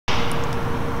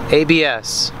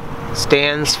ABS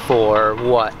stands for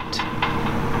what?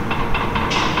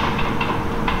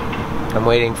 I'm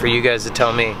waiting for you guys to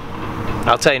tell me.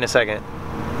 I'll tell you in a second.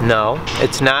 No,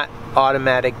 it's not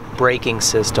automatic braking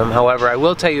system. However, I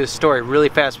will tell you a story really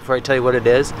fast before I tell you what it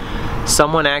is.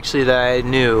 Someone actually that I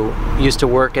knew used to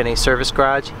work in a service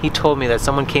garage. He told me that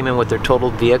someone came in with their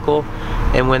totaled vehicle,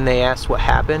 and when they asked what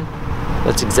happened,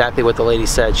 that's exactly what the lady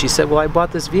said. She said, well, I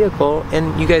bought this vehicle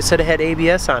and you guys said it had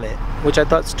ABS on it, which I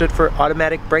thought stood for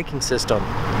automatic braking system.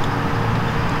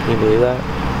 Can you believe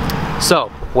that? So,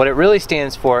 what it really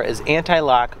stands for is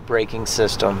anti-lock braking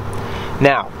system.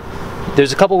 Now,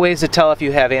 there's a couple ways to tell if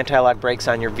you have anti-lock brakes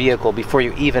on your vehicle before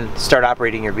you even start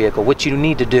operating your vehicle, which you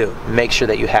need to do. Make sure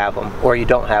that you have them, or you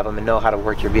don't have them, and know how to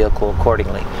work your vehicle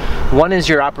accordingly. One is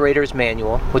your operator's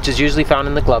manual, which is usually found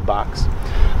in the glove box.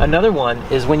 Another one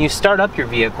is when you start up your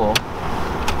vehicle,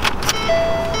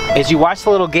 is you watch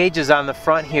the little gauges on the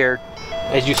front here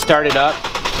as you start it up.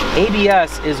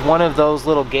 ABS is one of those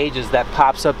little gauges that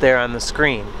pops up there on the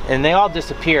screen, and they all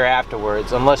disappear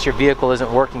afterwards unless your vehicle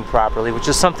isn't working properly, which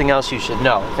is something else you should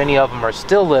know. If any of them are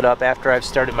still lit up after I've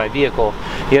started my vehicle,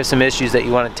 you have some issues that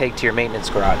you want to take to your maintenance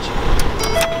garage.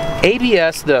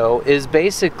 ABS, though, is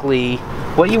basically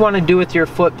what you want to do with your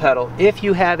foot pedal. If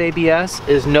you have ABS,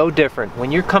 is no different.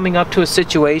 When you're coming up to a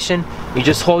situation, you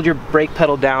just hold your brake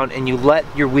pedal down and you let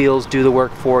your wheels do the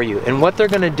work for you. And what they're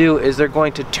going to do is they're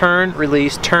going to turn,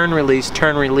 release, turn, release,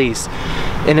 turn, release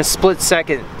in a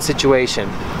split-second situation.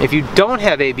 If you don't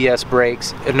have ABS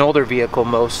brakes, an older vehicle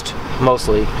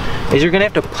mostly, is you're going to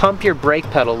have to pump your brake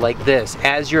pedal like this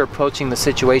as you're approaching the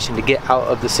situation to get out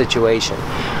of the situation.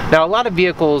 Now, a lot of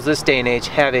vehicles this day and age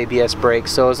have ABS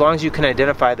brakes, so as long as you can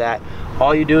identify that,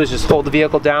 all you do is just hold the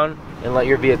vehicle down and let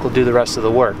your vehicle do the rest of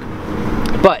the work.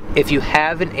 But if you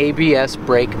have an ABS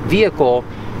brake vehicle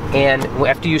and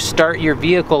after you start your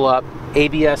vehicle up,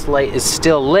 ABS light is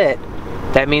still lit,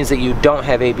 that means that you don't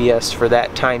have ABS for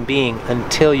that time being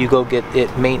until you go get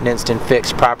it maintenanced and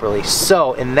fixed properly.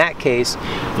 So in that case,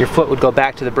 your foot would go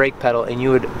back to the brake pedal and you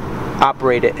would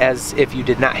operate it as if you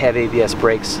did not have ABS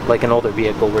brakes, like an older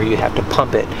vehicle where you have to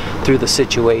pump it through the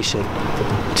situation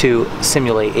to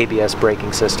simulate ABS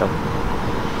braking system.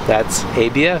 That's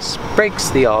ABS, brakes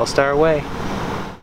the all-star way.